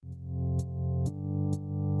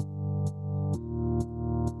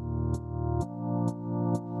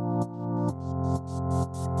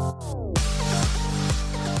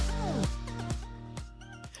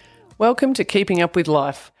Welcome to Keeping Up With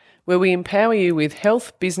Life, where we empower you with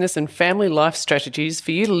health, business and family life strategies for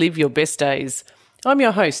you to live your best days. I'm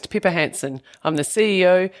your host, Pippa Hansen. I'm the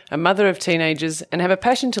CEO, a mother of teenagers, and have a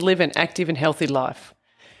passion to live an active and healthy life.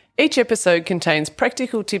 Each episode contains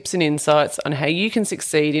practical tips and insights on how you can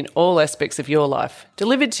succeed in all aspects of your life,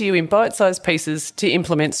 delivered to you in bite-sized pieces to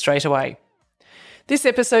implement straight away. This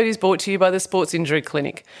episode is brought to you by the Sports Injury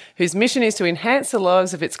Clinic, whose mission is to enhance the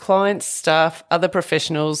lives of its clients, staff, other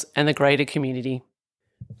professionals and the greater community.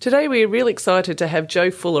 Today we are really excited to have Jo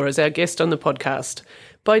Fuller as our guest on the podcast.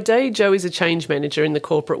 By day, Jo is a change manager in the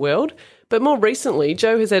corporate world, but more recently,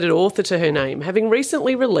 Jo has added author to her name, having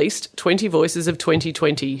recently released 20 Voices of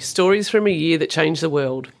 2020, Stories from a Year That Changed the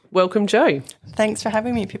World. Welcome, Jo. Thanks for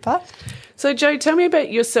having me, Pippa. So, Jo, tell me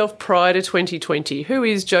about yourself prior to 2020. Who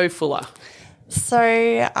is Jo Fuller? So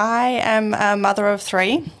I am a mother of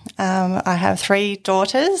three. I have three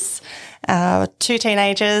daughters, two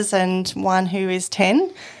teenagers and one who is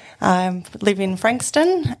 10. I live in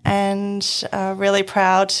Frankston and really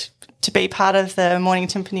proud to be part of the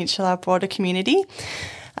Mornington Peninsula broader community.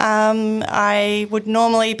 I would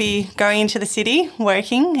normally be going into the city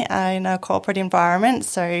working in a corporate environment,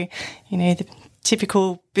 so, the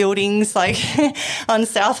typical buildings like on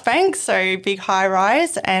South Bank, so big high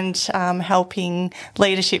rise, and helping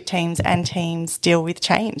leadership teams and teams deal with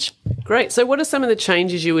change. Great. So what are some of the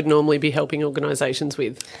changes you would normally be helping organisations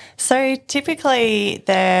with? So typically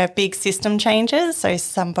they're big system changes. So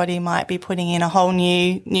somebody might be putting in a whole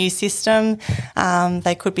new system.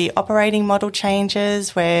 They could be operating model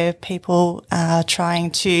changes where people are trying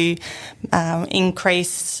to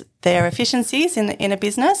increase their efficiencies in a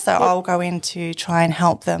business. So I'll go in to try and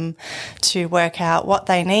help them to work out what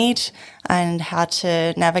they need and how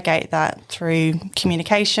to navigate that through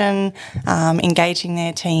communication, engaging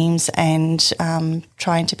their teams and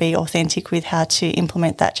trying to be authentic with how to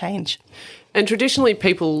implement that change. And traditionally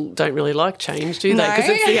people don't really like change, do they? Because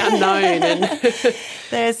it's the unknown. And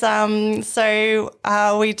There's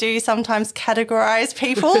we do sometimes categorise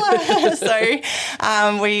people.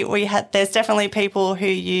 There's definitely people who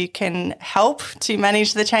you can help to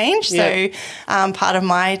manage the change. Yeah. So part of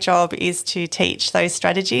my job is to teach those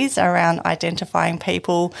strategies around identifying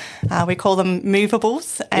people. We call them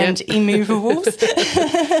movables and immovables,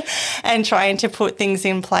 and trying to put things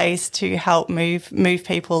in place to help move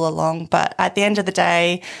people along. But at the end of the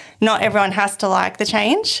day, not everyone has to like the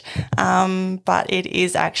change, but it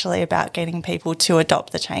is actually about getting people to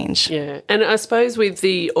adopt the change. Yeah, and I suppose with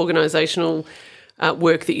the organisational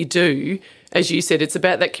work that you do, as you said, it's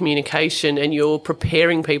about that communication and you're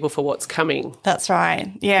preparing people for what's coming. That's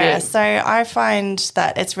right, yeah. So I find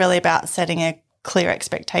that it's really about setting a clear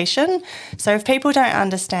expectation. So if people don't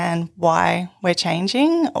understand why we're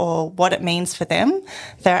changing or what it means for them,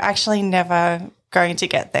 they're actually never going to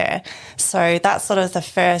get there. So that's sort of the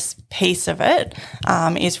first piece of it,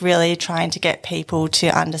 is really trying to get people to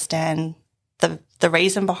understand the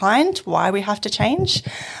reason behind why we have to change.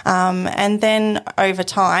 And then over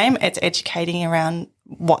time, it's educating around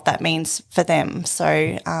what that means for them. So,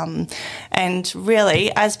 and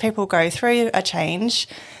really, as people go through a change,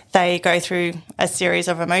 they go through a series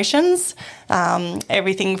of emotions,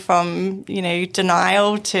 everything from,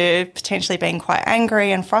 denial to potentially being quite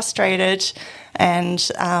angry and frustrated.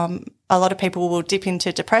 And a lot of people will dip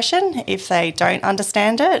into depression if they don't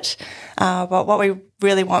understand it. But what we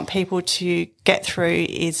really want people to get through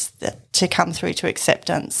is to come through to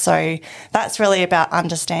acceptance. So that's really about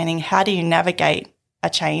understanding how do you navigate a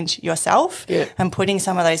change yourself and putting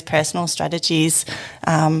some of those personal strategies.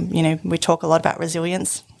 We talk a lot about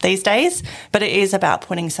resilience these days, but it is about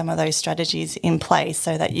putting some of those strategies in place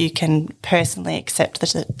so that you can personally accept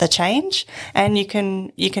the change and you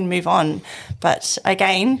can move on. But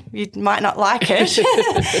again, you might not like it,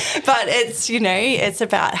 but it's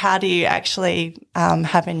about how do you actually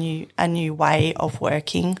have a new way of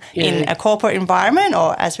working in a corporate environment,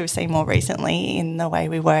 or as we've seen more recently, in the way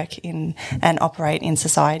we work in and operate in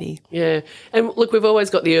society. Yeah. And look, we've always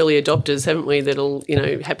got the early adopters, haven't we, that'll,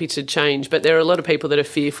 happy to change, but there are a lot of people that are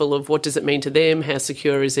fearful of what does it mean to them, how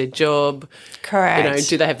secure is their job. Correct.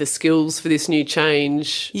 Do they have the skills for this new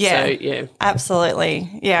change? Yeah, so, absolutely.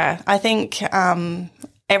 Yeah, I think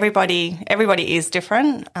everybody is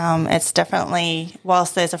different. It's definitely,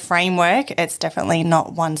 whilst there's a framework, it's definitely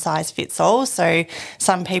not one size fits all. So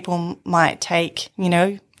some people might take,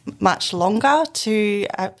 much longer to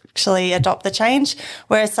actually adopt the change,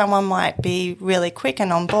 whereas someone might be really quick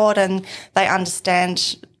and on board and they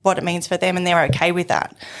understand what it means for them and they're okay with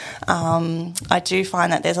that. I do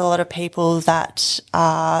find that there's a lot of people that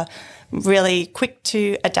are really quick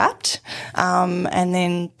to adapt. And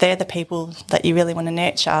then they're the people that you really want to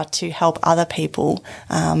nurture to help other people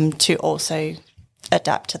to also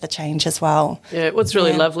adapt to the change as well. Yeah, what's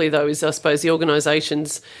really lovely though is I suppose the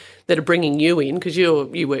organisations that are bringing you in, because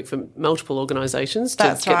you work for multiple organisations to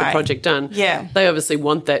get the project done. Yeah. They obviously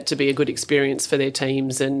want that to be a good experience for their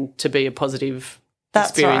teams and to be a positive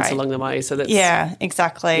experience along the way. So that's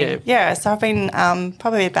exactly. Yeah. So I've been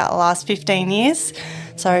probably about the last 15 years.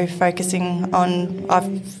 So focusing on,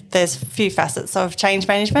 there's a few facets of change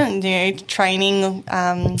management, training,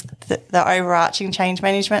 the overarching change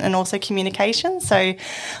management, and also communication. So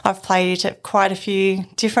I've played quite a few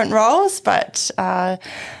different roles, but I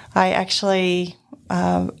actually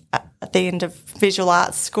at the end of visual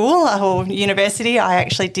arts school or university, I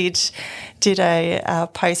actually did a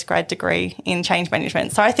postgrad degree in change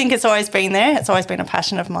management. So I think it's always been there. It's always been a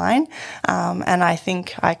passion of mine. And I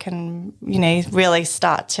think I can, really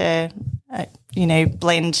start to,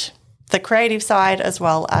 blend the creative side as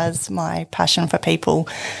well as my passion for people.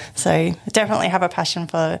 So I definitely have a passion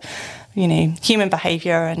for, human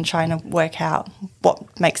behaviour and trying to work out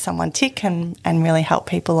what makes someone tick and really help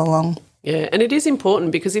people along. Yeah, and it is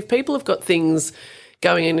important because if people have got things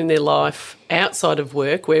going in their life outside of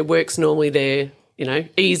work, where work's normally their,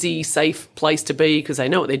 easy, safe place to be because they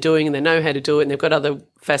know what they're doing and they know how to do it, and they've got other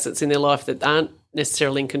facets in their life that aren't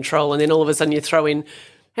necessarily in control, and then all of a sudden you throw in,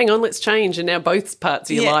 hang on, let's change, and now both parts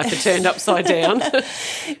of your life are turned upside down.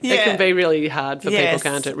 It can be really hard for people,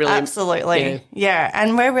 can't it? Really, absolutely. Yeah,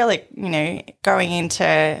 and we're really, going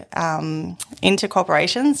into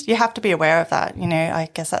corporations. You have to be aware of that. I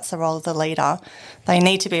guess that's the role of the leader. They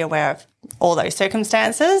need to be aware of all those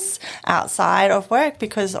circumstances outside of work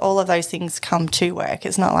because all of those things come to work.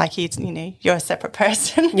 It's not like you're a separate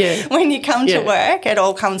person. Yeah. When you come to work, it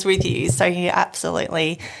all comes with you. So you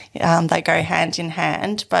absolutely, they go hand in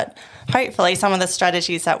hand. But hopefully some of the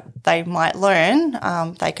strategies that they might learn,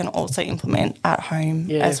 they can also implement at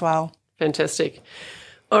home as well. Fantastic.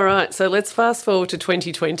 All right, so let's fast forward to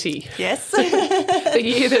 2020. Yes. The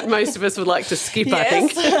year that most of us would like to skip, I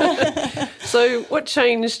think. So what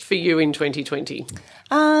changed for you in 2020?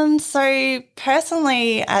 So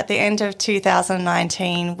personally, at the end of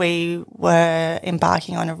 2019, we were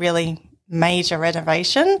embarking on a really major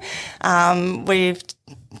renovation. We've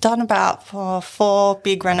done about 4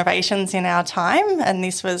 big renovations in our time, and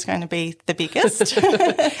this was going to be the biggest.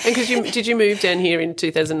 And did you move down here in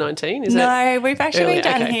 2019? No, we've actually been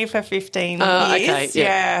down here for 15 years.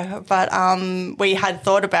 Okay, But we had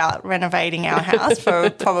thought about renovating our house for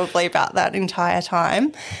probably about that entire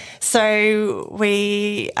time. So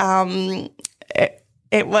we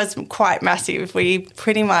it was quite massive. We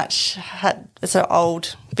pretty much it's an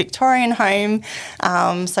old Victorian home,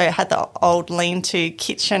 so it had the old lean-to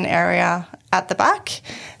kitchen area at the back.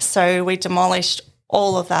 So we demolished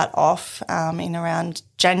all of that off in around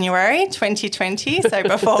January 2020, so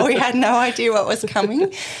before we had no idea what was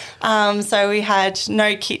coming. So we had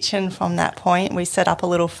no kitchen from that point. We set up a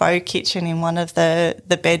little faux kitchen in one of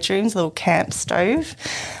the bedrooms, a little camp stove.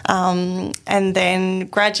 And then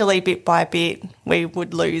gradually, bit by bit, we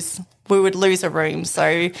would lose a room.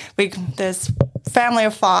 So there's family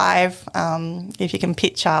of 5, if you can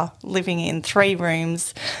picture, living in 3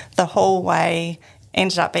 rooms, the hallway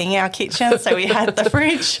ended up being our kitchen. So we had the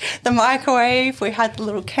fridge, the microwave, we had the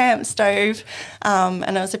little camp stove,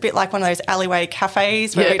 and it was a bit like one of those alleyway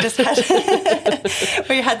cafes where we just had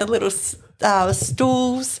we had the little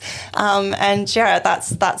stools, and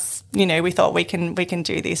that's we thought we can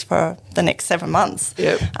do this for the next 7 months.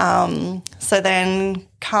 So then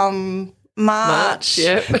come March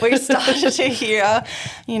we started to hear,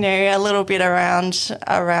 a little bit around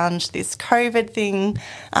this COVID thing.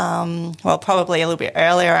 Well, probably a little bit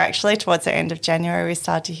earlier, actually, towards the end of January, we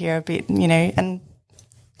started to hear a bit, and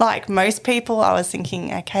like most people, I was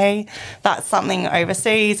thinking, okay, that's something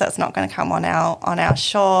overseas. That's not going to come on our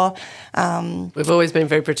shore. We've always been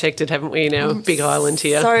very protected, haven't we, in our big island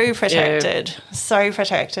here? So protected, so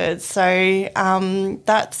protected. So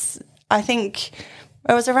that's, I think,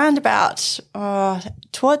 it was around about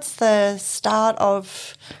towards the start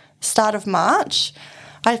of March.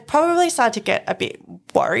 I probably started to get a bit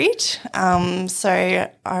worried. So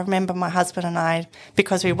I remember my husband and I,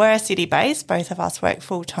 because we were city-based, both of us work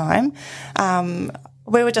full-time,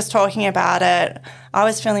 we were just talking about it. I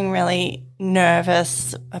was feeling really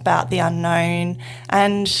nervous about the unknown,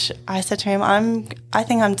 and I said to him, I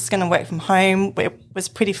think I'm just going to work from home. It was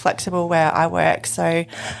pretty flexible where I work, so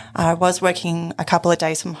I was working a couple of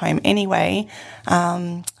days from home anyway.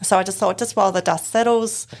 So I just thought, just while the dust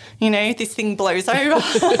settles, this thing blows over.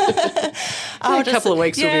 A couple of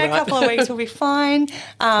weeks will be right. A couple of weeks will be fine.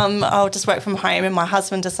 I'll just work from home, and my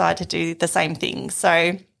husband decided to do the same thing.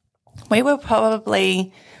 So we were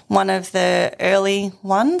probably one of the early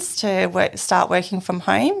ones to start working from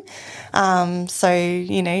home. So,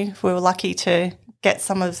 we were lucky to get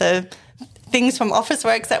some of the things from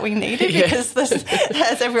Officeworks that we needed because,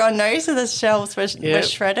 as everyone knows, the shelves were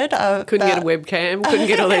shredded. Couldn't get a webcam, couldn't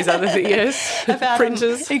get all these other things,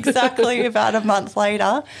 printers. Exactly, about a month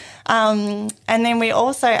later. And then we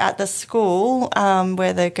also, at the school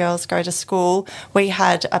where the girls go to school, we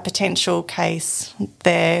had a potential case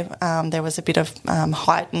there. There was a bit of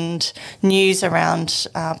heightened news around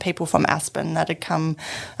people from Aspen that had come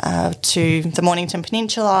to the Mornington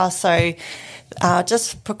Peninsula. So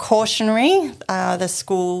just precautionary, the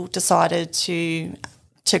school decided to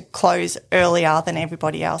close earlier than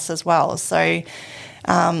everybody else as well. So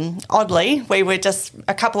oddly, we were just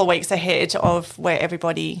a couple of weeks ahead of where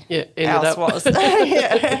everybody else was. So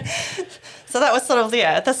that was sort of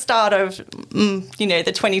the start of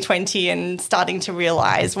the 2020 and starting to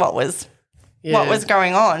realise what was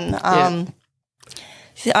going on.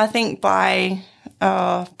 I think by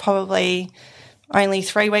probably only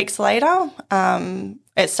 3 weeks later,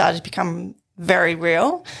 it started to become very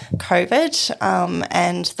real, COVID,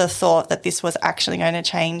 and the thought that this was actually going to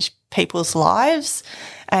change people's lives,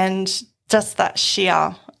 and just that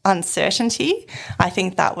sheer uncertainty. I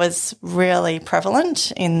think that was really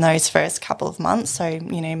prevalent in those first couple of months, so,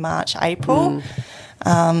 March, April.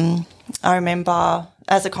 I remember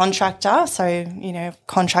as a contractor, so,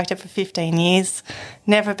 contracted for 15 years,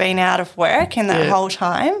 never been out of work in that whole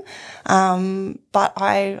time, but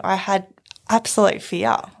I had absolute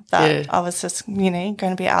fear that I was just, going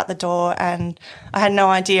to be out the door, and I had no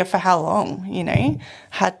idea for how long,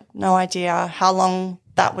 had no idea how long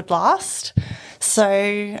that would last.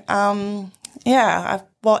 So, I've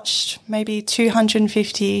watched maybe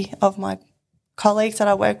 250 of my colleagues that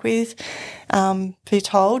I work with be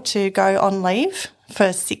told to go on leave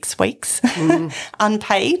for 6 weeks,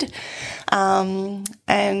 unpaid. And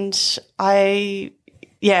I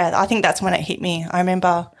think that's when it hit me. I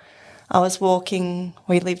remember I was walking,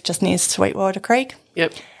 we lived just near Sweetwater Creek.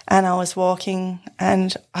 Yep. And I was walking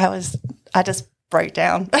and I just broke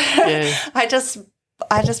down. Yeah. I just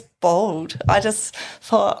bawled. I just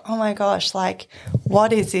thought, oh my gosh,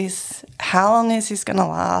 what is this? How long is this going to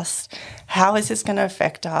last? How is this going to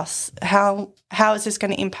affect us? How is this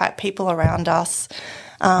going to impact people around us?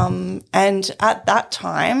 And at that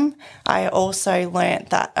time, I also learnt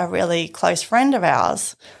that a really close friend of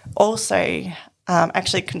ours also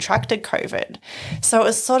actually contracted COVID. So it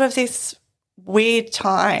was sort of this weird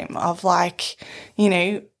time of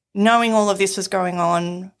knowing all of this was going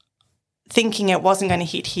on, thinking it wasn't going to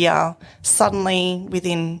hit here, suddenly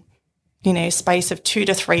within, space of 2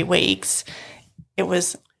 to 3 weeks, it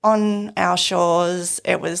was on our shores.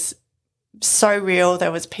 It was so real.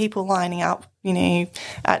 There was people lining up,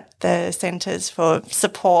 at the centres for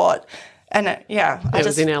support. And it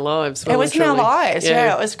was in our lives. Well, it was in our lives,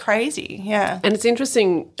 it was crazy, And it's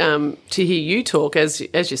interesting to hear you talk, as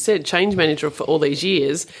you said, change manager for all these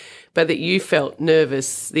years, but that you felt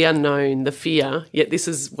nervous, the unknown, the fear, yet this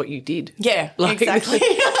is what you did. Yeah, exactly.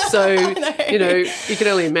 So, you can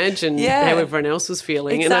only imagine how everyone else was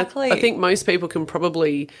feeling. Exactly. And I think most people can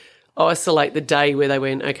probably isolate the day where they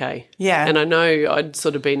went, okay. Yeah. And I know I'd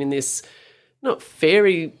sort of been in this, not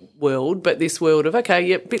fairy world, but this world of,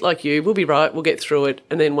 okay, a bit like you, we'll be right, we'll get through it.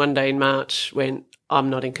 And then one day in March went, I'm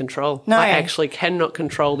not in control. No. I actually cannot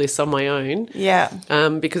control this on my own. Yeah.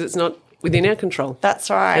 Because it's not within our control.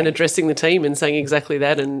 That's right. And addressing the team and saying exactly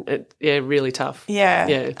that, and really tough. Yeah.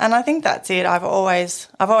 Yeah. And I think that's it. I've always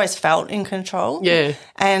felt in control. Yeah.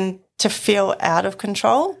 And to feel out of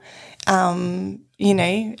control,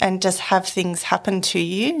 and just have things happen to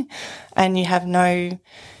you, and you have no,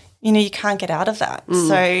 you can't get out of that.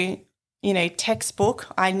 So, textbook,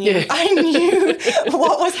 I knew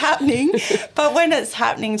what was happening, but when it's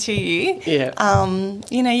happening to you,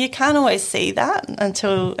 you can't always see that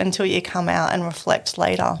until you come out and reflect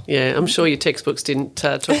later. Yeah, I'm sure your textbooks didn't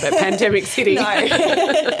talk about pandemics hitting.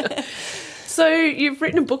 No. So you've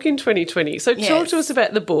written a book in 2020. So talk to us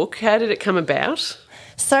about the book. How did it come about?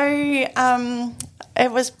 So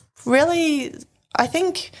it was really, I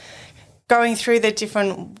think, going through the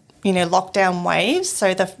different lockdown waves.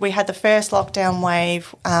 So we had the first lockdown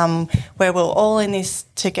wave where we were all in this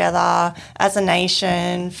together as a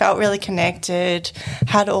nation, felt really connected,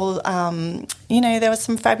 had all, there was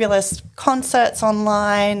some fabulous concerts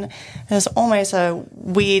online. There's almost a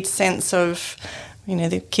weird sense of,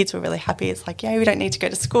 the kids were really happy. It's like, we don't need to go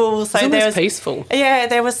to school. So there was peaceful. Yeah,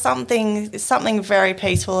 there was something very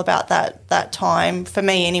peaceful about that time for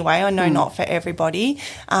me anyway. I know not for everybody.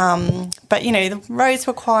 But, the roads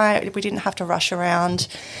were quiet. We didn't have to rush around.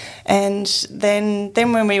 And then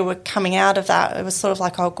when we were coming out of that, it was sort of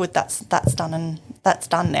like, oh, good, that's done and that's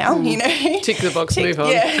done now, Tick the box, move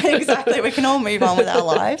on. Yeah, exactly. We can all move on with our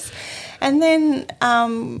lives. And then,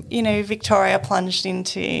 Victoria plunged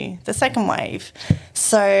into the second wave.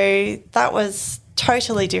 So that was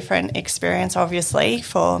totally different experience, obviously,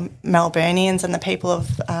 for Melburnians and the people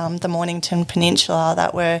of the Mornington Peninsula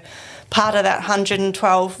that were part of that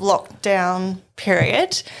 112 lockdown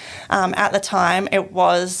period. At the time, it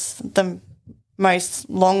was the most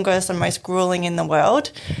longest and most gruelling in the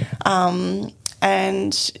world.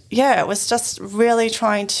 It was just really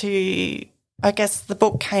trying to... I guess the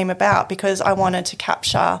book came about because I wanted to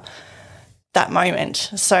capture that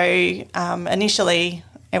moment. So initially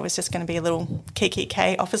it was just going to be a little Kiki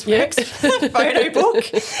K Officeworks photo book.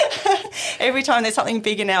 Every time there's something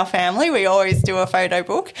big in our family, we always do a photo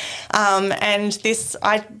book.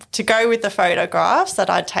 To go with the photographs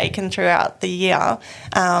that I'd taken throughout the year,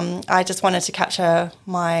 I just wanted to capture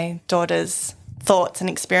my daughter's thoughts and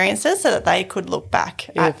experiences so that they could look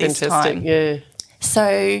back at this time. Yeah.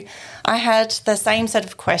 So I had the same set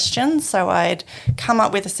of questions. So I'd come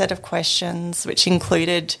up with a set of questions which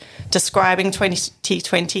included describing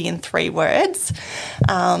 2020 in 3 words.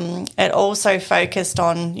 It also focused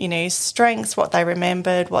on, strengths, what they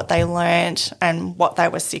remembered, what they learnt, and what they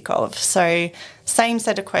were sick of. So same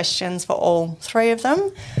set of questions for all 3 of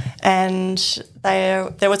them. And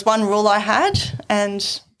there was one rule I had,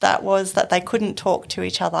 and that was that they couldn't talk to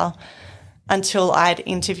each other until I'd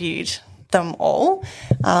interviewed them all.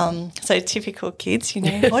 So typical kids,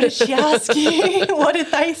 what did she ask you? What did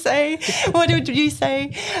they say? What did you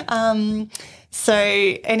say? So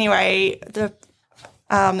anyway, the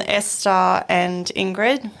Esther and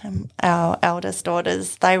Ingrid, our eldest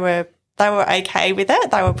daughters, they were okay with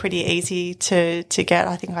it. They were pretty easy to get.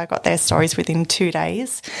 I think I got their stories within 2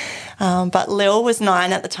 days. But Lil was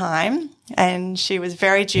 9 at the time, and she was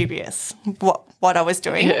very dubious what I was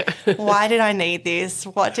doing. Yeah. Why did I need this?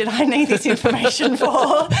 What did I need this information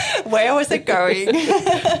for? Where was it going?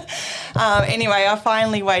 Anyway, I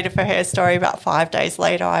finally waited for her story. About 5 days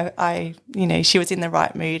later, I she was in the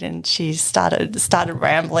right mood and she started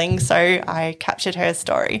rambling, so I captured her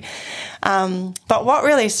story. But what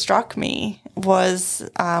really struck me was,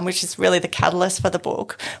 which is really the catalyst for the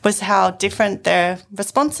book, was how different their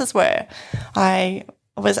responses were. I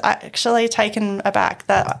was actually taken aback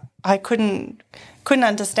that I couldn't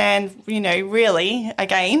understand, really,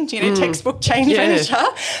 again, textbook chain furniture,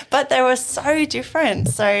 but they were so different.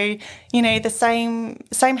 So, the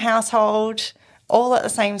same household, all at the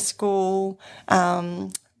same school.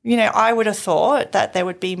 I would have thought that there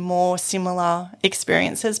would be more similar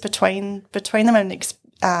experiences between them and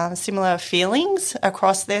similar feelings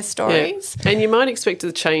across their stories. Yeah. And you might expect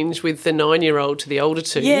a change with the 9-year-old to the older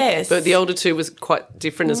 2. Yes. But the older 2 was quite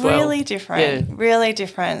different as well. Really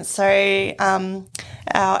different. So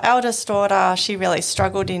our eldest daughter, she really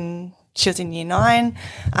struggled she was in year 9,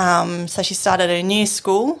 so she started a new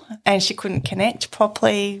school and she couldn't connect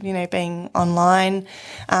properly, being online.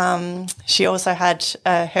 She also had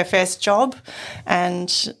her first job and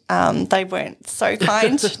they weren't so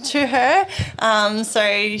kind to her,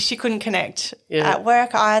 so she couldn't connect at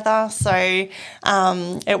work either. So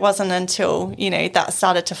it wasn't until, that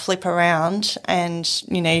started to flip around and,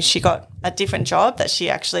 she got a different job that she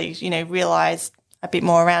actually, realised a bit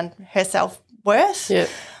more around herself worth. Yeah.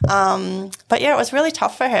 But it was really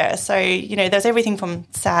tough for her. So, there's everything from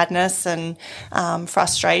sadness and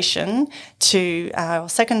frustration to our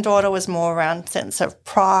second daughter was more around sense of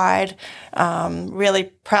pride, really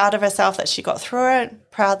proud of herself that she got through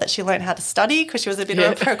it, proud that she learned how to study because she was a bit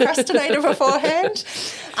of a procrastinator beforehand.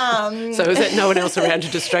 So was that no one else around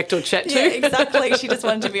to distract or chat to? Yeah, exactly. She just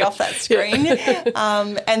wanted to be off that screen.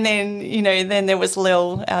 And then, then there was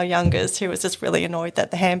Lil, our youngest, who was just really annoyed that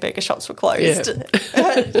the hamburger shops were closed.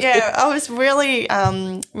 Yeah, I was really,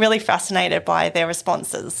 really fascinated by their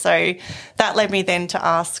responses. So that led me then to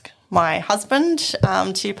ask my husband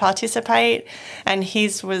to participate, and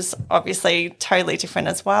his was obviously totally different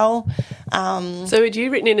as well. So had you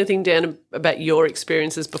written anything down about your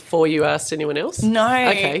experiences before you asked anyone else? No,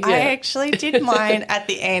 okay, yeah. I actually did mine at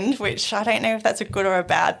the end, which I don't know if that's a good or a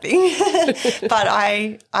bad thing, but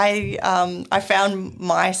I found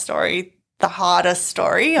my story the hardest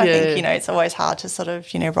story. I think, you know, it's always hard to sort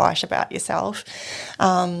of, you know, write about yourself.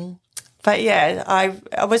 But yeah,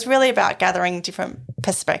 I was really about gathering different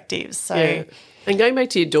perspectives. So. Yeah. And going back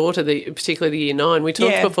to your daughter, particularly the year 9, we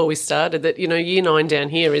talked before we started that, you know, year 9 down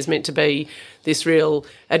here is meant to be this real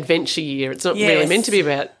adventure year. It's not really meant to be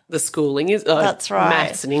about the schooling, that's right.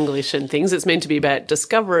 Maths and English and things. It's meant to be about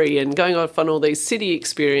discovery and going off on all these city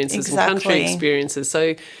experiences and country experiences.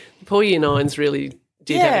 So the poor year 9s really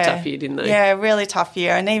did have a tough year, didn't they? Yeah, really tough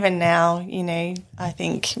year. And even now, you know, I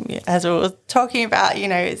think as we were talking about, you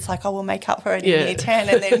know, it's like, oh, we'll make up for it in year 10,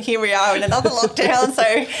 and then here we are in another lockdown. So,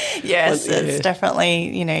 yes, it's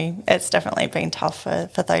definitely, you know, it's definitely been tough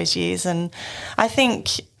for those years. And I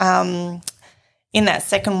think in that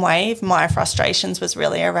second wave, my frustrations was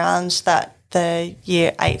really around that the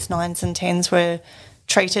year 8s, 9s and 10s were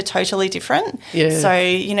treated totally different. Yeah. So,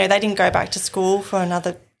 you know, they didn't go back to school for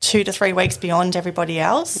another 2 to 3 weeks beyond everybody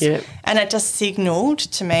else. Yeah. And it just signalled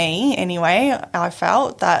to me anyway, I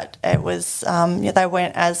felt that it was they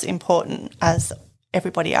weren't as important as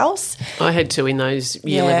everybody else. I had 2 in those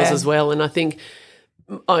year levels as well, and I think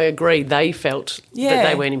I agree they felt that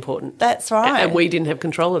they weren't important. That's right. And we didn't have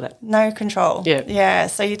control of that. No control. Yeah. Yeah,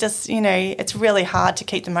 so you just, you know, it's really hard to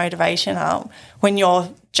keep the motivation up when you're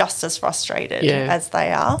just as frustrated as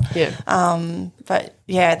they are. Yeah. But,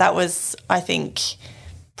 yeah, that was, I think,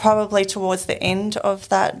 probably towards the end of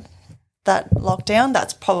that lockdown,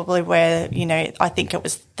 that's probably where, you know, I think it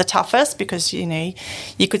was the toughest because, you know,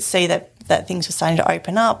 you could see that things were starting to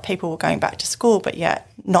open up, people were going back to school, but yet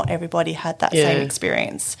not everybody had that same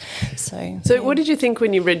experience. So what did you think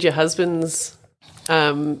when you read your husband's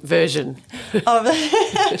version?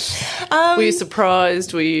 Were you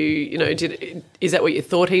surprised? Were you know, is that what you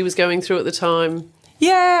thought he was going through at the time?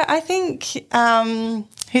 Yeah, I think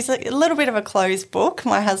he's a little bit of a closed book,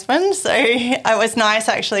 my husband, so it was nice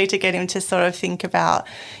actually to get him to sort of think about,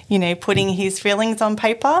 you know, putting his feelings on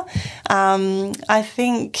paper. I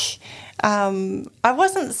think I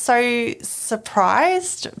wasn't so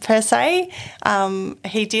surprised per se.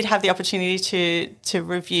 He did have the opportunity to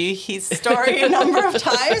review his story a number of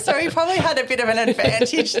times, so he probably had a bit of an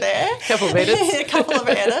advantage there. A couple of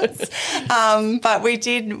edits. But we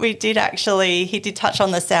did actually, he did touch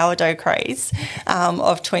on the sourdough craze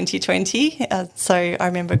of 2020. So I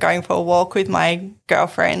remember going for a walk with my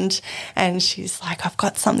girlfriend and she's like, I've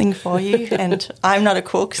got something for you. And I'm not a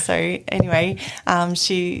cook. So anyway,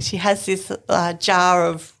 she has this jar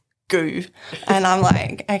of goo and I'm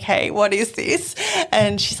like, okay, what is this?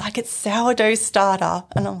 And she's like, it's sourdough starter.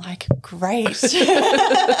 And I'm like, great.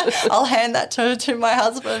 I'll hand that to my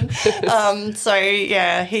husband. So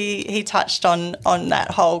yeah, he touched on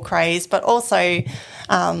that whole craze, but also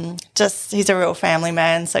just he's a real family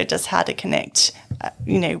man, so just how to connect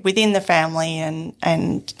you know, within the family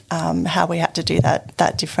and how we had to do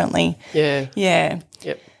that differently. Yeah.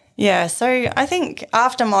 Yep. Yeah, so I think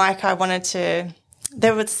after Mike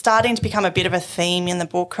there was starting to become a bit of a theme in the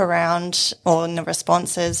book around, or in the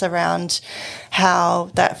responses around,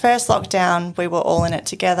 how that first lockdown we were all in it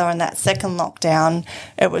together, and that second lockdown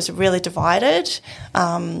it was really divided,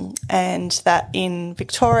 and that in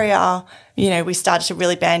Victoria, you know, we started to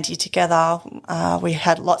really bandy together. We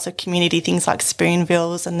had lots of community things like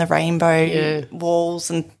spoonbills and the rainbow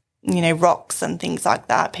walls and, you know, rocks and things like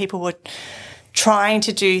that. People were trying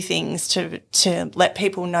to do things to let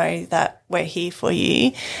people know that we're here for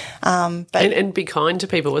you. And be kind to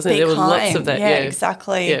people, wasn't it? There were lots of that. Yeah,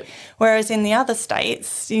 exactly. Yeah. Whereas in the other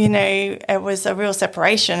states, you know, it was a real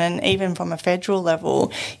separation, and even from a federal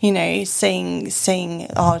level, you know, seeing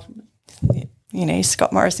you know,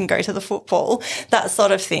 Scott Morrison go to the football, that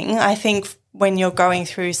sort of thing. I think when you're going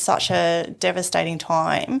through such a devastating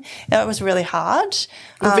time, it was really hard.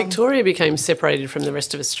 Well, Victoria became separated from the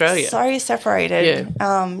rest of Australia. So separated,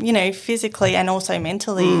 you know, physically and also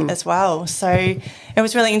mentally as well. So it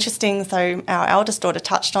was really interesting. So our eldest daughter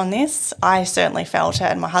touched on this. I certainly felt it,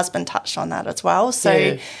 and my husband touched on that as well.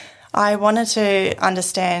 So I wanted to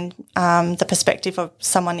understand the perspective of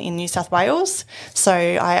someone in New South Wales. So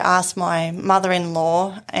I asked my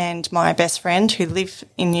mother-in-law and my best friend who live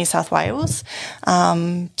in New South Wales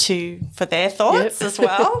for their thoughts as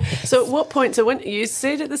well. So at what point, so when you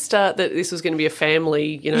said at the start that this was going to be a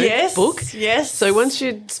family, book. Yes. So once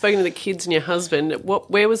you'd spoken to the kids and your husband,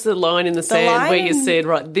 where was the line in the sand where you said,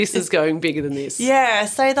 right, this is going bigger than this? Yeah,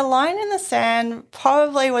 so the line in the sand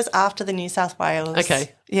probably was after the New South Wales.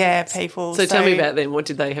 Okay. Yeah, people. So tell me about them. What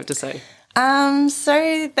did they have to say?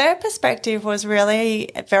 So their perspective was really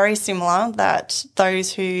very similar, that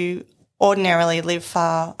those who ordinarily live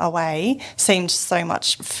far away seemed so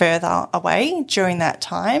much further away during that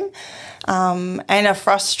time. And a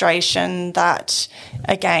frustration that,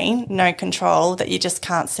 again, no control, that you just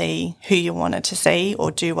can't see who you wanted to see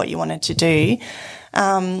or do what you wanted to do.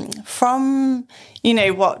 From,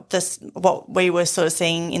 what we were sort of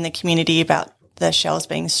seeing in the community about the shells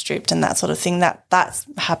being stripped and that sort of thing, that's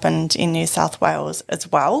happened in New South Wales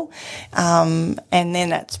as well. And then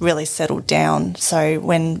that's really settled down. So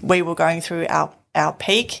when we were going through our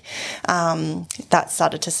peak, that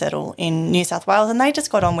started to settle in New South Wales, and they just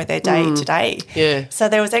got on with their day to day. Yeah. So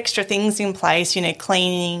there was extra things in place,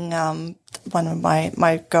 cleaning. One of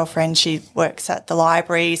my girlfriend, she works at the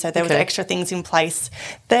library, so there was extra things in place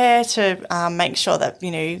there to make sure that,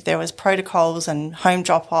 there was protocols and home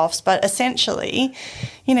drop-offs, but essentially,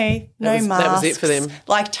 no masks. That was it for them.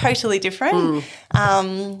 Like totally different.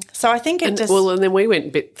 So I think and then we went a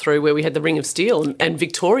bit through where we had the Ring of Steel and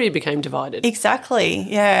Victoria became divided. Exactly,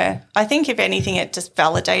 yeah. I think if anything, it just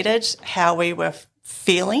validated how we were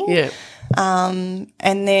feeling. Yeah. And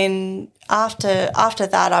then after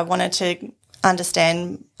that, I wanted to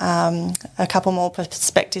understand a couple more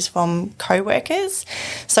perspectives from co-workers.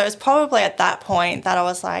 So it's probably at that point that I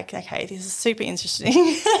was like, okay, this is super interesting.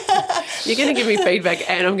 You're going to give me feedback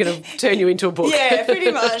and I'm going to turn you into a book. Yeah, pretty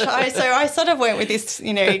much. I sort of went with this,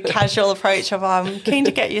 casual approach of I'm keen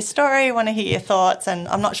to get your story, want to hear your thoughts, and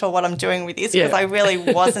I'm not sure what I'm doing with this because I really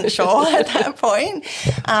wasn't sure at that point.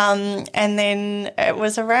 And then it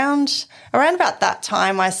was around about that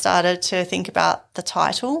time I started to think about the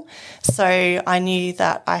title. So I knew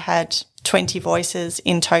that I had 20 voices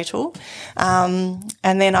in total. And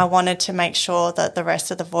then I wanted to make sure that the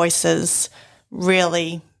rest of the voices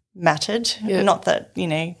really mattered. Yeah. Not that,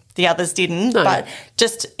 the others didn't, but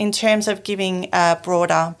just in terms of giving a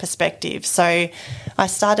broader perspective. So I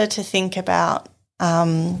started to think about,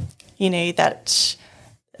 that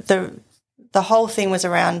the whole thing was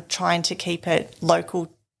around trying to keep it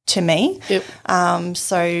local to me. Yep.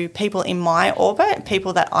 So people in my orbit,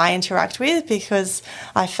 people that I interact with, because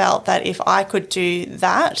I felt that if I could do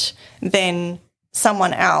that, then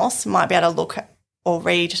someone else might be able to look or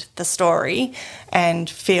read the story and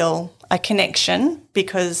feel a connection,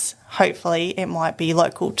 because hopefully it might be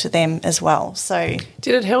local to them as well. So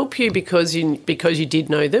did it help you because you did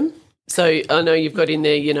know them? So I know you've got in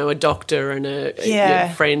there, a doctor and your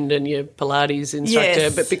friend and your Pilates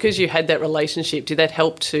instructor, but because you had that relationship, did that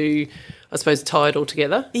help to, I suppose, tie it all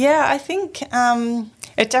together? Yeah, I think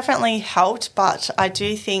it definitely helped, but I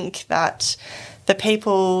do think that the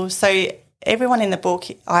people, so everyone in the book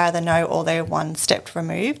I either know or they're one step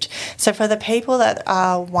removed. So for the people that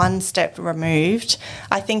are one step removed,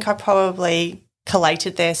 I think I probably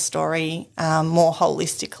collated their story more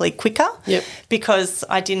holistically quicker because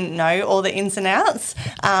I didn't know all the ins and outs.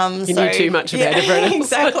 You knew too much about everyone else.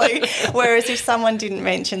 Exactly. Whereas if someone didn't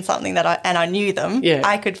mention something that I knew them,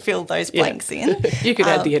 I could fill those blanks in. You could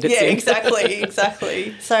add the edits in.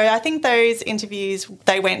 Exactly. So I think those interviews,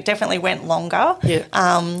 they definitely went longer.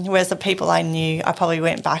 Whereas the people I knew, I probably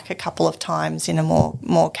went back a couple of times in a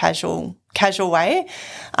more casual way.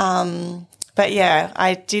 But yeah,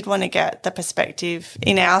 I did want to get the perspective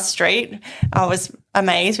in our street. I was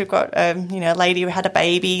amazed. We've got a lady who had a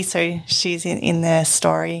baby, so she's in the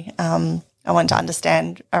story. I wanted to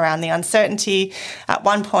understand around the uncertainty. At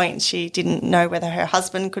one point, she didn't know whether her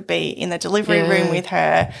husband could be in the delivery room with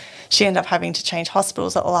her. She ended up having to change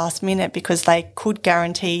hospitals at the last minute because they could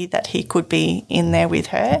guarantee that he could be in there with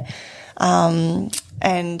her. I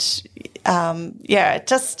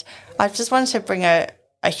just wanted to bring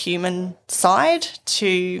a human side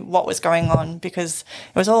to what was going on, because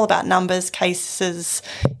it was all about numbers, cases,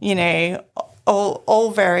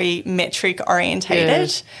 all very metric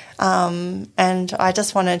orientated. And I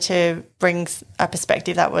just wanted to bring a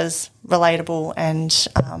perspective that was relatable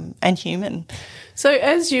and human. So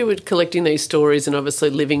as you were collecting these stories and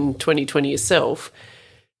obviously living 2020 yourself,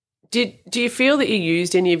 do you feel that you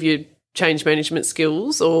used any of your change management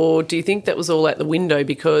skills, or do you think that was all out the window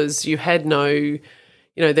because you had no...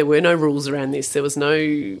 there were no rules around this. There was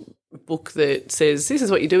no book that says this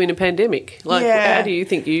is what you do in a pandemic. Like, how do you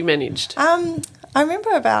think you managed? I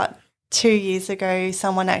remember about 2 years ago,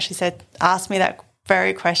 someone actually asked me that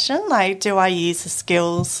very question, like, do I use the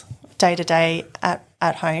skills day to day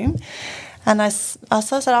at home? And I sort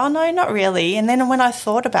of said, oh, no, not really. And then when I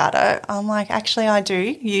thought about it, I'm like, actually, I do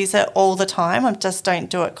use it all the time. I just don't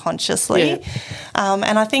do it consciously. Yeah.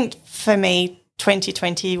 And I think for me,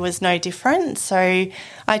 2020 was no different. So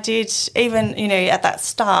I did, even, at that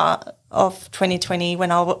start of 2020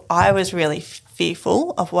 when I was really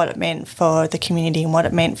fearful of what it meant for the community and what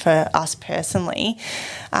it meant for us personally,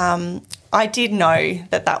 I did know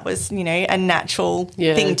that was, a natural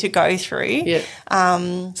thing to go through.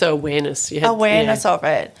 Yeah. So awareness. Awareness of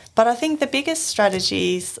it. But I think the biggest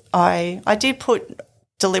strategies, I did put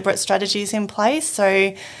deliberate strategies in place.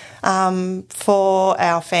 So for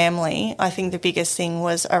our family, I think the biggest thing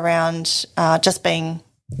was around just being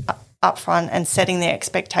upfront and setting the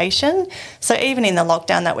expectation. So even in the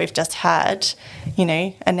lockdown that we've just had,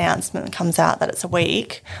 announcement comes out that it's a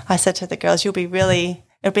week, I said to the girls,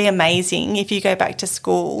 it'll be amazing if you go back to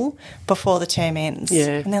school before the term ends.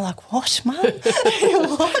 Yeah. And they're like, what, Mum?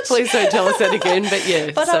 What? Please don't tell us that again. But,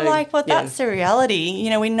 yeah. But I'm like, well, that's the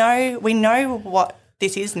reality. We know what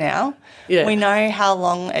this is now. Yeah. We know how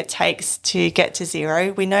long it takes to get to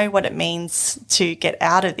zero. We know what it means to get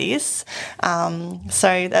out of this.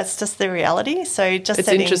 So that's just the reality. So it's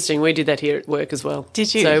interesting. We did that here at work as well.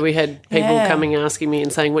 Did you? So we had people coming asking me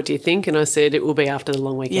and saying, what do you think? And I said, it will be after the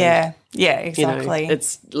long weekend. Yeah, exactly.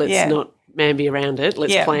 Let's not mamby around it.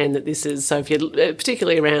 Let's plan that this is. So if you're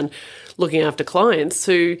particularly around looking after clients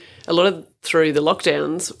who through the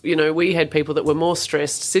lockdowns, we had people that were more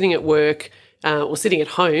stressed sitting at work, or sitting at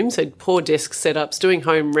home, so poor desk setups, doing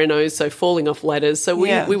home renos, so falling off ladders. So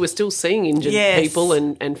we were still seeing injured people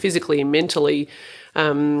and physically and mentally,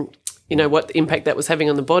 what impact that was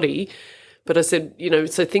having on the body. But I said,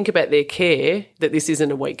 so think about their care, that this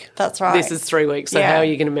isn't a week. That's right. This is 3 weeks. So how are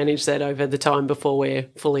you going to manage that over the time before we're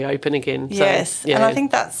fully open again? Yes, and I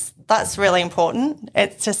think that's really important.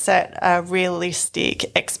 It's to set a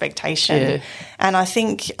realistic expectation. Yeah. And I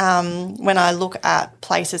think when I look at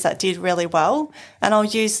places that did really well, and I'll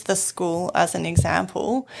use the school as an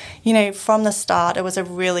example, from the start it was a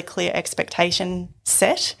really clear expectation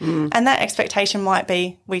set. And that expectation might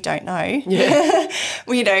be, we don't know. Yeah.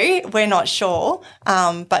 We're not sure,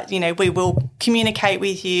 but, we will communicate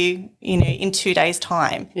with you, in 2 days'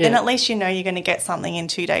 time. Yeah. Then at least you're going to get something in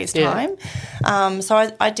 2 days' time.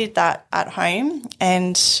 So I did that at home,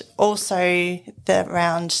 and also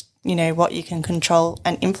around, what you can control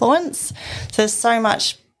and influence. So there's so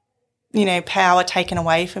much, power taken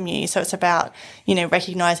away from you. So it's about,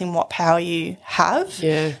 recognising what power you have.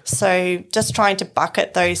 Yeah. So just trying to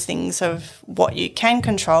bucket those things of what you can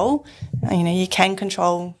control. You can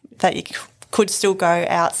control that you could still go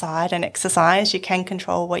outside and exercise. You can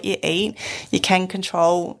control what you eat. You can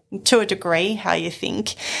control, to a degree, how you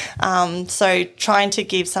think. So trying to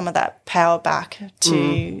give some of that power back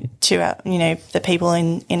to the people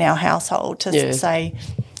in our household to say,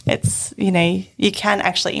 it's, you can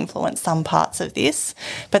actually influence some parts of this,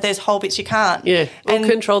 but there's whole bits you can't. Yeah, or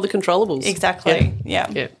control the controllables. Exactly,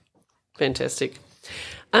 Yeah. Fantastic.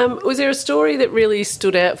 Was there a story that really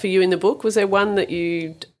stood out for you in the book? Was there one that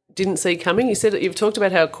you didn't see coming? You said that you've talked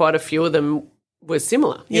about how quite a few of them were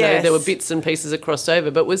similar. There were bits and pieces that crossed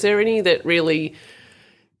over, but was there any that really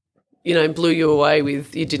blew you away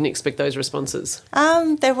with you didn't expect those responses?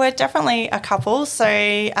 There were definitely a couple. So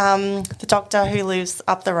the doctor who lives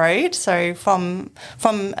up the road, so from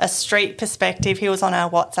a street perspective, he was on our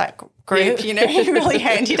WhatsApp group, really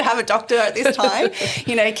handy to have a doctor at this time,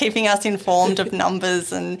 keeping us informed of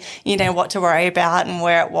numbers and, what to worry about and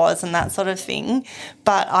where it was and that sort of thing.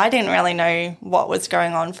 But I didn't really know what was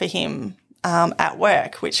going on for him at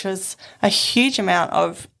work, which was a huge amount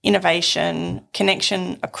of innovation,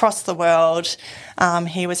 connection across the world.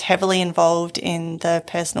 He was heavily involved in the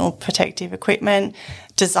personal protective equipment,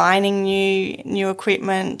 designing new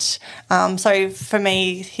equipment. So for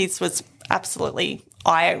me, his was absolutely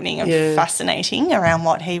eye-opening and fascinating around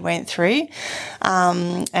what he went through,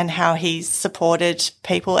 and how he supported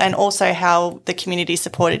people, and also how the community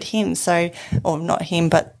supported him. So, or not him,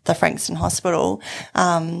 but the Frankston Hospital.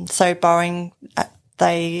 So Boeing,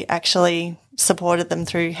 they actually supported them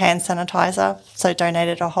through hand sanitizer, so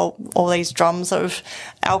donated all these drums of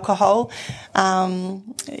alcohol.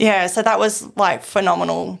 So that was like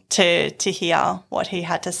phenomenal to hear what he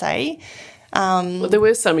had to say. Well, there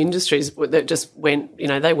were some industries that just went,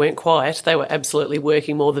 they weren't quiet. They were absolutely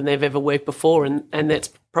working more than they've ever worked before, and that's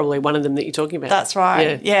probably one of them that you're talking about. That's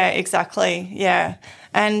right. Yeah, exactly. Yeah.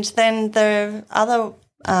 And then the other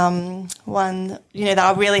one, that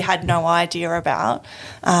I really had no idea about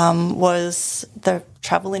was the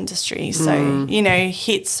travel industry. So,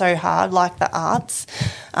 hit so hard, like the arts,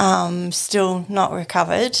 still not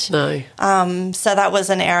recovered. No. So that was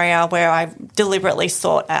an area where I deliberately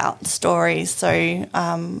sought out stories. So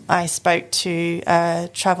I spoke to a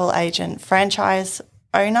travel agent franchise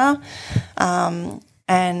owner,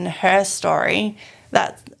 and her story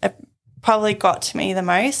that probably got to me the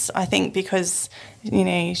most, I think, because,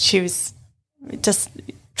 she was just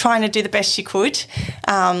trying to do the best she could,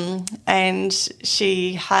 and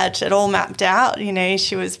she had it all mapped out.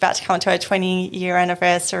 She was about to come to her 20-year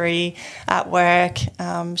anniversary at work.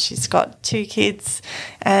 She's got 2 kids,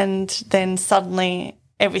 and then suddenly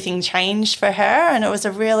everything changed for her, and it was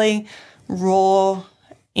a really raw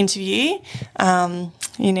interview,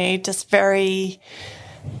 just very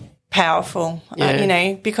powerful,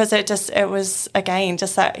 because it was, again,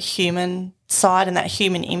 just that human side and that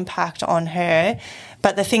human impact on her.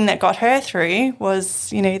 But the thing that got her through was,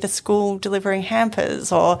 the school delivering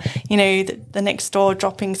hampers, or, the next door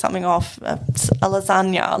dropping something off, a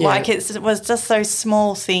lasagna. Yeah. Like it was just those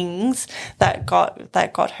small things that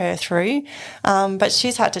got her through. But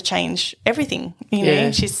she's had to change everything.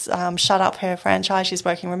 She's shut up her franchise. She's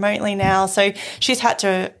working remotely now, so she's had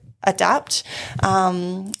to adapt.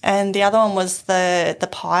 And the other one was the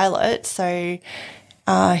pilot. So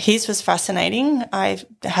his was fascinating. I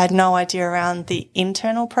had no idea around the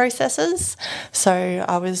internal processes, so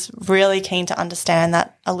I was really keen to understand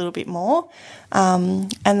that a little bit more.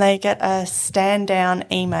 And they get a stand-down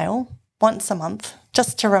email once a month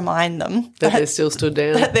just to remind them that they're still stood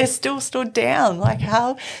down. That they're still stood down. Like,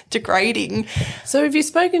 how degrading. So have you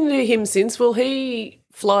spoken to him since? Will he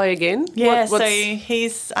fly again? Yeah, so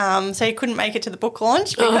he's so he couldn't make it to the book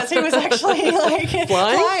launch because he was actually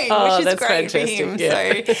flying, which is great fantastic. for him.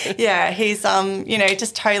 Yeah. So yeah, he's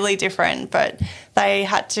just totally different. But they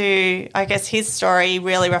had to, I guess, his story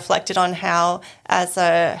really reflected on how, as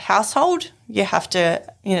a household, you have to,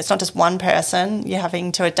 it's not just one person. You're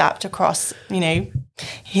having to adapt across.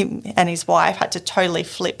 Him and his wife had to totally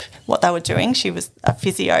flip what they were doing. She was a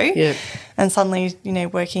physio, and suddenly,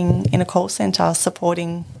 working in a call centre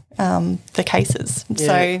supporting the cases. Yeah.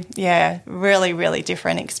 So, yeah, really, really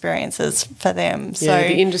different experiences for them. Yeah, so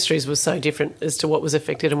the industries were so different as to what was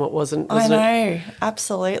affected and what wasn't, I know,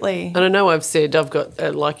 absolutely. And I know I've said I've got,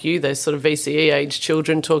 like you, those sort of VCE age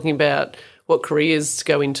children talking about what careers to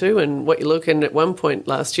go into and what you look. And at one point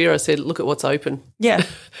last year I said, look at what's open. Yeah.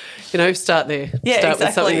 Start there. Yeah, start exactly.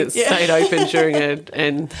 with something that's stayed open during it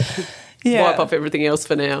and wipe off everything else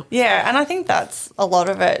for now. Yeah, and I think that's a lot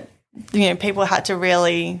of it. People had to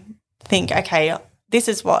really think, okay, this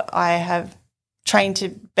is what I have trained to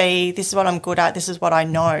be, this is what I'm good at, this is what I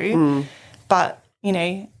know. But,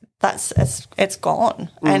 it's gone.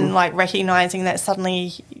 And recognising that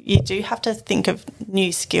suddenly you do have to think of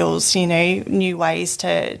new skills, new ways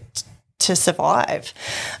to survive.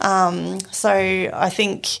 So I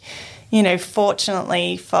think,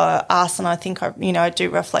 fortunately for us, and I think I do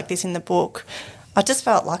reflect this in the book, I just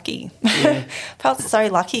felt lucky. Yeah. Felt so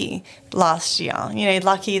lucky last year.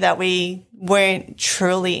 Lucky that we weren't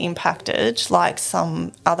truly impacted like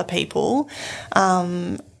some other people.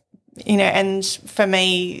 And for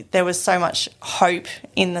me, there was so much hope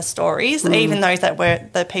in the stories, even those that were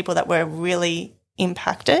the people that were really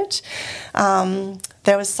impacted.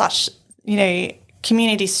 There was such,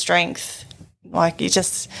 community strength. Like, you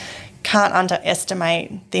just can't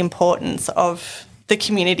underestimate the importance of the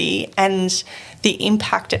community and the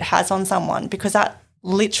impact it has on someone, because that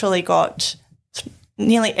literally got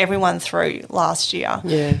nearly everyone through last year.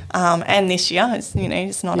 Yeah. And this year,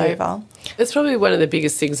 it's not over. It's probably one of the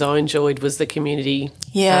biggest things I enjoyed was the community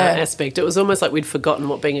aspect. It was almost like we'd forgotten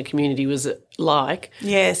what being a community was like.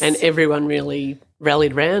 Yes. And everyone really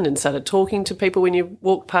rallied round and started talking to people when you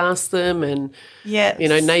walked past them, and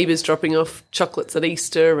neighbours dropping off chocolates at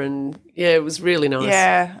Easter, and it was really nice.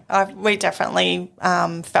 Yeah, we definitely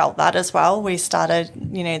felt that as well. We started,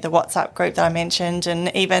 the WhatsApp group that I mentioned,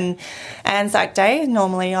 and even Anzac Day,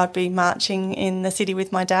 normally I'd be marching in the city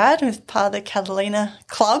with my dad, with part of the Catalina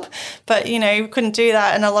Club, but, we couldn't do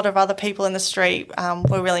that, and a lot of other people in the street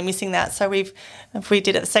were really missing that. So if we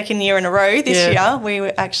did it the second year in a row this year, we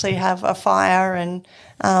would actually have a fire and,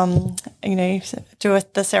 do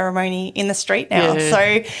the ceremony in the street now.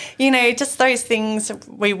 Yeah. So, just those things,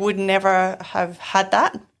 we would never have had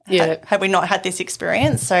that had we not had this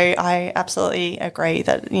experience. So I absolutely agree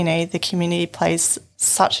that, the community plays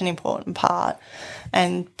such an important part,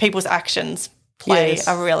 and people's actions play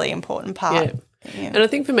a really important part. Yeah. And I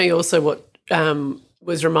think for me also what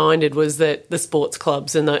was reminded was that the sports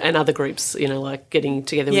clubs and other groups, you know, like getting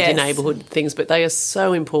together with your neighbourhood things, but they are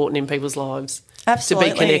so important in people's lives. Absolutely.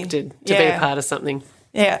 To be connected, to be a part of something.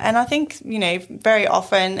 Yeah, and I think, you know, very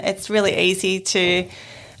often it's really easy to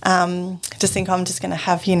just think I'm just going to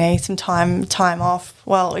have, you know, some time off.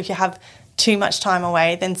 Well, if you have too much time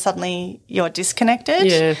away, then suddenly you're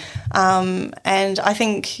disconnected. Yeah. And I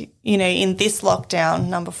think, you know, in this lockdown,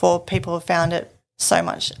 number 4, people have found it so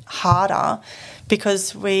much harder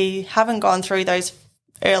because we haven't gone through those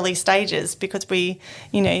early stages because we,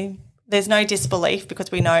 you know, there's no disbelief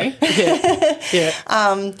because we know.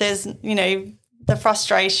 There's, you know, the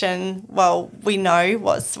frustration, well, we know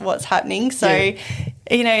what's happening. So,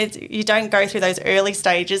 you know, you don't go through those early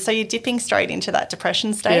stages. So you're dipping straight into that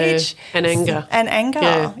depression stage. Yeah. And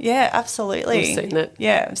anger. Yeah, absolutely. I've seen that.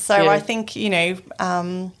 Yeah. So I think, you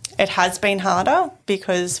know, it has been harder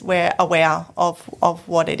because we're aware of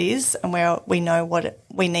what it is and we know what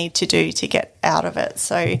we need to do to get out of it.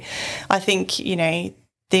 So I think, you know,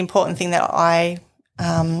 the important thing that I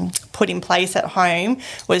put in place at home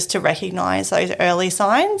was to recognise those early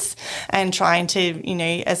signs and trying to, you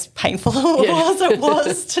know, as painful as it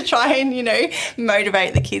was to try and, you know,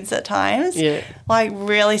 motivate the kids at times, like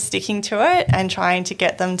really sticking to it and trying to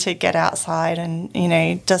get them to get outside and, you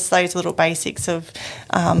know, just those little basics of,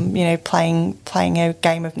 you know, playing a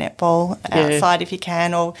game of netball outside if you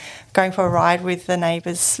can, or going for a ride with the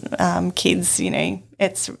neighbours' kids, you know,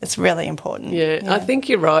 it's really important. Yeah, I think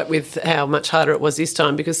you're right with how much harder it was this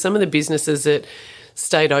time because some of the businesses that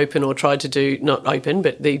stayed open or tried to do, not open,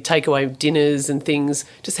 but the takeaway dinners and things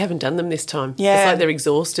just haven't done them this time. Yeah. It's like they're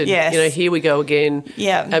exhausted. Yes. You know, here we go again.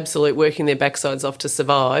 Yeah. Absolute working their backsides off to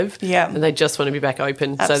survive. Yeah. And they just want to be back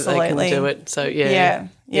open so that they can do it. So, Yeah.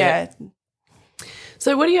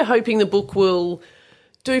 So what are you hoping the book will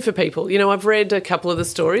do for people? You know, I've read a couple of the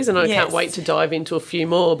stories and I can't wait to dive into a few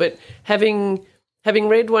more, but having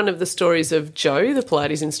read one of the stories of Jo, the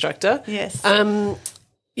Pilates instructor,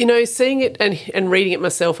 you know, seeing it and reading it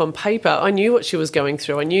myself on paper, I knew what she was going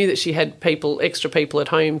through. I knew that she had extra people at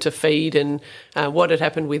home to feed and what had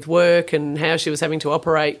happened with work and how she was having to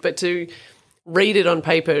operate. But to read it on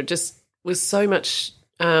paper just was so much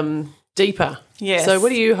deeper. Yes. So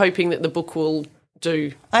what are you hoping that the book will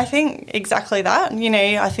do? I think exactly that. You know,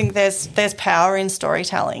 I think there's power in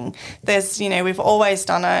storytelling. There's, you know, we've always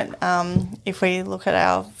done it. If we look at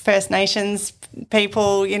our First Nations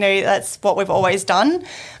people, you know, that's what we've always done.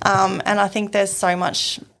 And I think there's so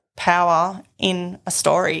much power in a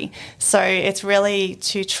story. So it's really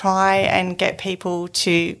to try and get people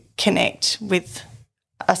to connect with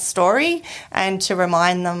a story and to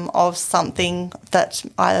remind them of something that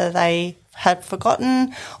either they had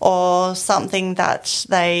forgotten or something that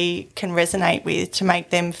they can resonate with to make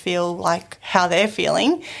them feel like how they're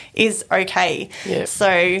feeling is okay. Yep. So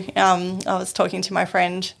I was talking to my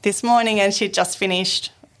friend this morning and she'd just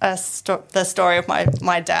finished the story of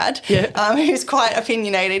my dad, who's quite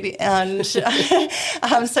opinionated. And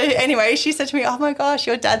so anyway, she said to me, "Oh my gosh,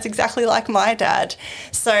 your dad's exactly like my dad."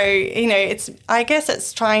 So, you know, I guess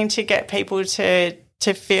it's trying to get people to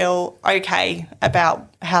feel okay about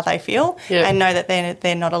how they feel and know that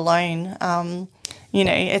they're not alone. You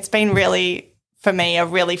know, it's been really, for me, a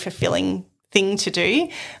really fulfilling thing to do,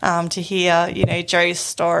 to hear, you know, Jo's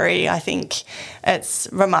story. I think it's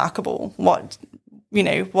remarkable what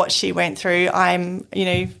she went through.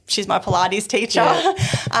 She's my Pilates teacher. Yeah.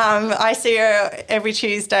 I see her every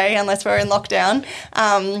Tuesday unless we're in lockdown.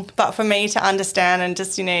 But for me to understand and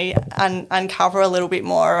just, you know, uncover a little bit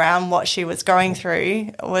more around what she was going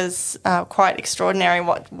through was quite extraordinary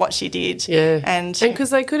what she did. Yeah. And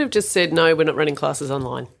because they could have just said, no, we're not running classes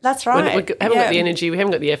online. That's right. We haven't got the energy, we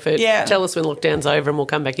haven't got the effort. Yeah. Tell us when lockdown's over and we'll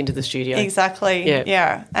come back into the studio. Exactly.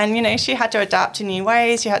 Yeah. And, you know, she had to adapt to new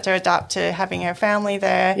ways. She had to adapt to having her family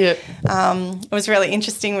there. It was really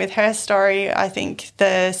interesting with her story. I think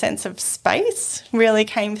the sense of space really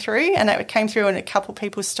came through, and it came through in a couple of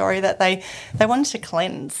people's story that they wanted to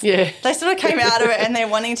cleanse. Yeah. They sort of came out of it and they're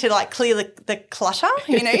wanting to like clear the clutter,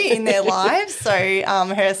 you know, in their lives. So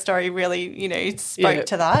her story really, you know, spoke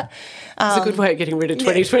to that. It's a good way of getting rid of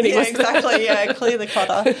 2020. Yeah, exactly. Yeah, clear the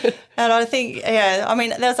clutter. And I think, I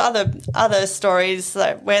mean, there's other stories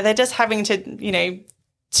where they're just having to, you know,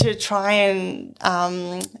 to try and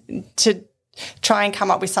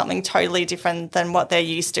come up with something totally different than what they're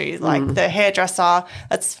used to. Like the hairdresser,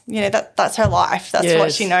 that's, you know, that's her life. That's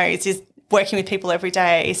what she knows, is working with people every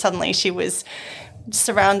day. Suddenly she was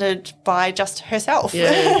surrounded by just herself.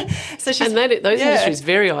 Yeah. So she's, those industries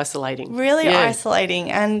very isolating. Really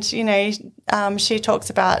isolating. And, she talks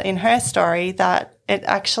about in her story that it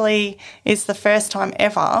actually is the first time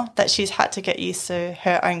ever that she's had to get used to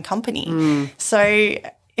her own company. So,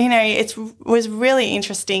 it was really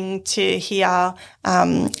interesting to hear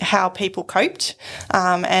how people coped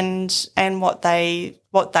and what they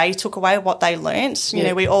took away, what they learnt.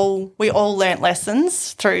 We all learnt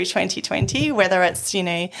lessons through 2020, whether it's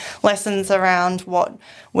lessons around what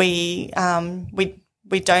we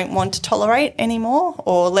don't want to tolerate anymore,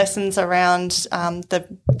 or lessons around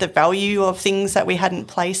the value of things that we hadn't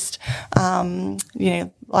placed,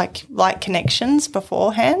 like connections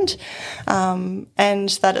beforehand, and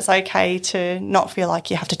that it's okay to not feel like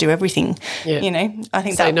you have to do everything. I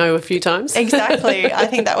think say no a few times. Exactly. I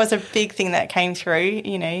think that was a big thing that came through,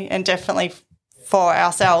 and definitely for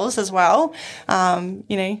ourselves as well.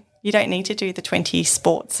 You don't need to do the 20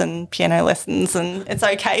 sports and piano lessons, and it's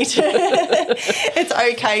okay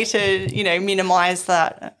to minimise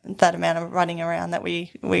that amount of running around that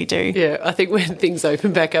we do. Yeah, I think when things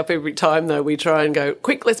open back up every time, though, we try and go,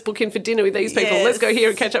 quick, let's book in for dinner with these people. Yes. Let's go here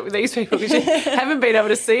and catch up with these people, because you haven't been able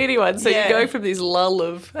to see anyone. So you go from this lull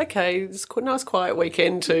of, okay, it's a nice quiet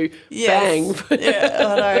weekend to bang. Yeah,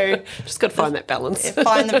 I know. Just got to find that balance.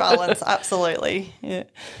 Find the balance, absolutely. Yeah.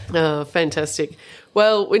 Oh, fantastic.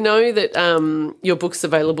 Well, we know that your book's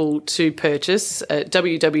available to purchase at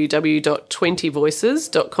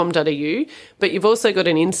www.20voices.com.au, but you've also got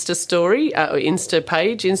an Insta story or Insta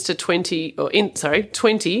page, Insta20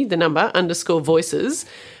 20 the number _ voices,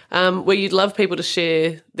 where you'd love people to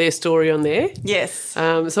share their story on there. Yes.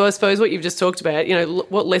 So I suppose what you've just talked about,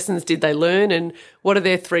 what lessons did they learn and what are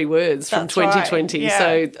their 3 words from 2020? Right. Yeah.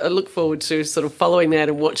 So I look forward to sort of following that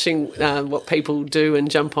and watching what people do and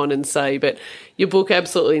jump on and say. But your book,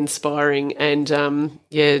 absolutely inspiring. And,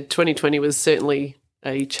 2020 was certainly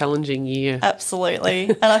a challenging year. Absolutely.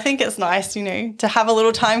 And I think it's nice, to have a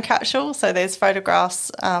little time capsule. So there's photographs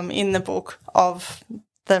in the book of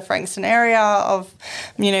the Frankston area, of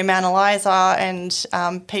Mount Eliza, and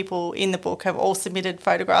people in the book have all submitted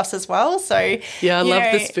photographs as well. So I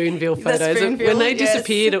love the Spoonville photos. When they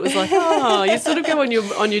disappeared, it was like, you sort of go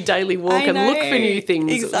on your daily walk and look for new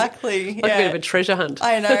things. Exactly, like a bit of a treasure hunt.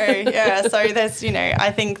 I know, yeah. So there's,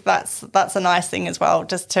 I think that's a nice thing as well,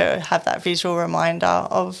 just to have that visual reminder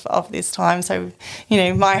of this time. So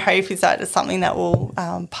my hope is that it's something that will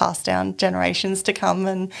pass down generations to come,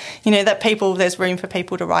 and that there's room for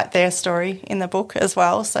people to write their story in the book as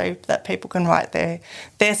well, so that people can write their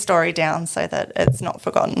story down so that it's not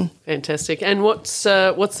forgotten. Fantastic. And what's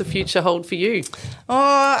the future hold for you? Oh,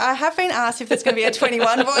 I have been asked if there's going to be a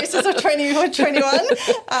 21 Voices or 20 or 21.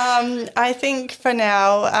 I think for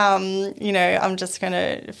now, I'm just going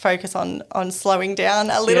to focus on slowing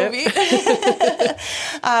down a little bit.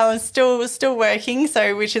 Still working,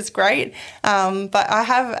 so which is great. But I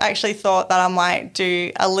have actually thought that I might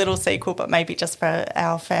do a little sequel, but maybe just for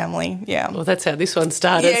our family. Yeah. Well, that's how this one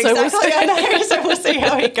started. Yeah, exactly. I know. So we'll see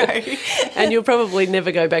how it goes. And you'll probably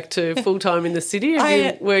never go back to full time in the city.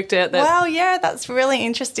 Have you worked out that? Well, yeah, that's really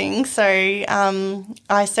interesting. So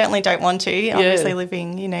I certainly don't want to. Obviously,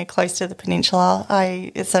 living close to the peninsula,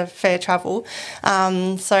 it's a fair travel.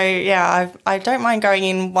 I don't mind going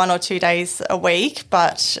in 1 or 2 days a week,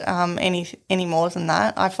 but any more than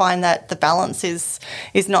that, I find that the balance is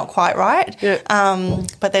not quite right. Yeah.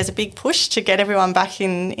 But there's a big push to get everyone back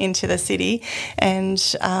into the city,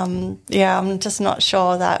 and I'm just not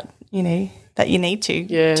sure that that you need to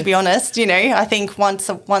be honest. I think once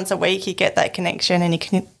a week you get that connection and you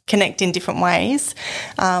can connect in different ways.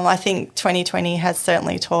 I think 2020 has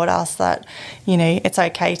certainly taught us that it's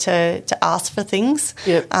okay to ask for things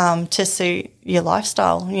to suit your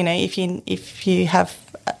lifestyle. If you have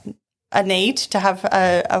a need to have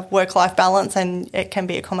a work-life balance and it can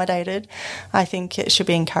be accommodated, I think it should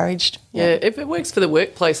be encouraged. Yeah, if it works for the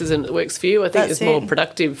workplaces and it works for you, I think it's more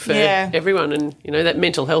productive for everyone. And, that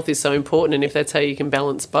mental health is so important, and if that's how you can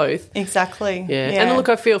balance both. Exactly. Yeah. And look,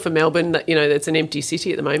 I feel for Melbourne, that, that's an empty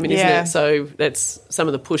city at the moment, isn't it? So that's some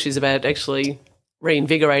of the push is about actually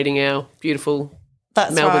reinvigorating our beautiful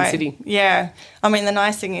Melbourne City. Yeah. I mean, the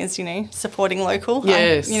nice thing is, supporting local.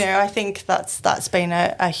 Yes. I think that's been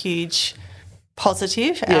a huge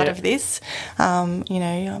positive out of this.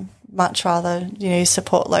 I'd much rather,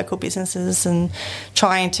 support local businesses and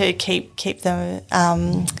trying to keep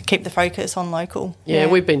the focus on local. Yeah,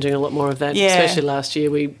 we've been doing a lot more of that, especially last year.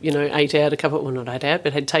 We, ate out not ate out,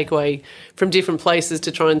 but had takeaway from different places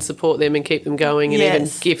to try and support them and keep them going, and even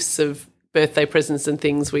gifts of birthday presents and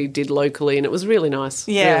things we did locally, and it was really nice.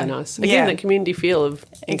 Yeah. Really nice. Again, that community feel of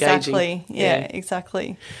engaging. Exactly. Yeah,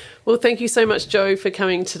 exactly. Well, thank you so much, Jo, for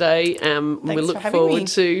coming today. We look forward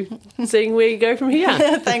to seeing where you go from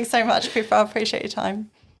here. Thanks so much, Pippa. I appreciate your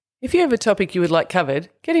time. If you have a topic you would like covered,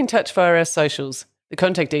 get in touch via our socials. The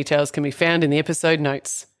contact details can be found in the episode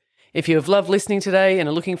notes. If you have loved listening today and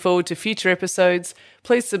are looking forward to future episodes,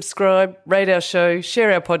 please subscribe, rate our show,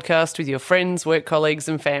 share our podcast with your friends, work colleagues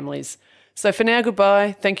and families. So for now,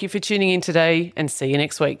 goodbye. Thank you for tuning in today and see you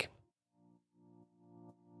next week.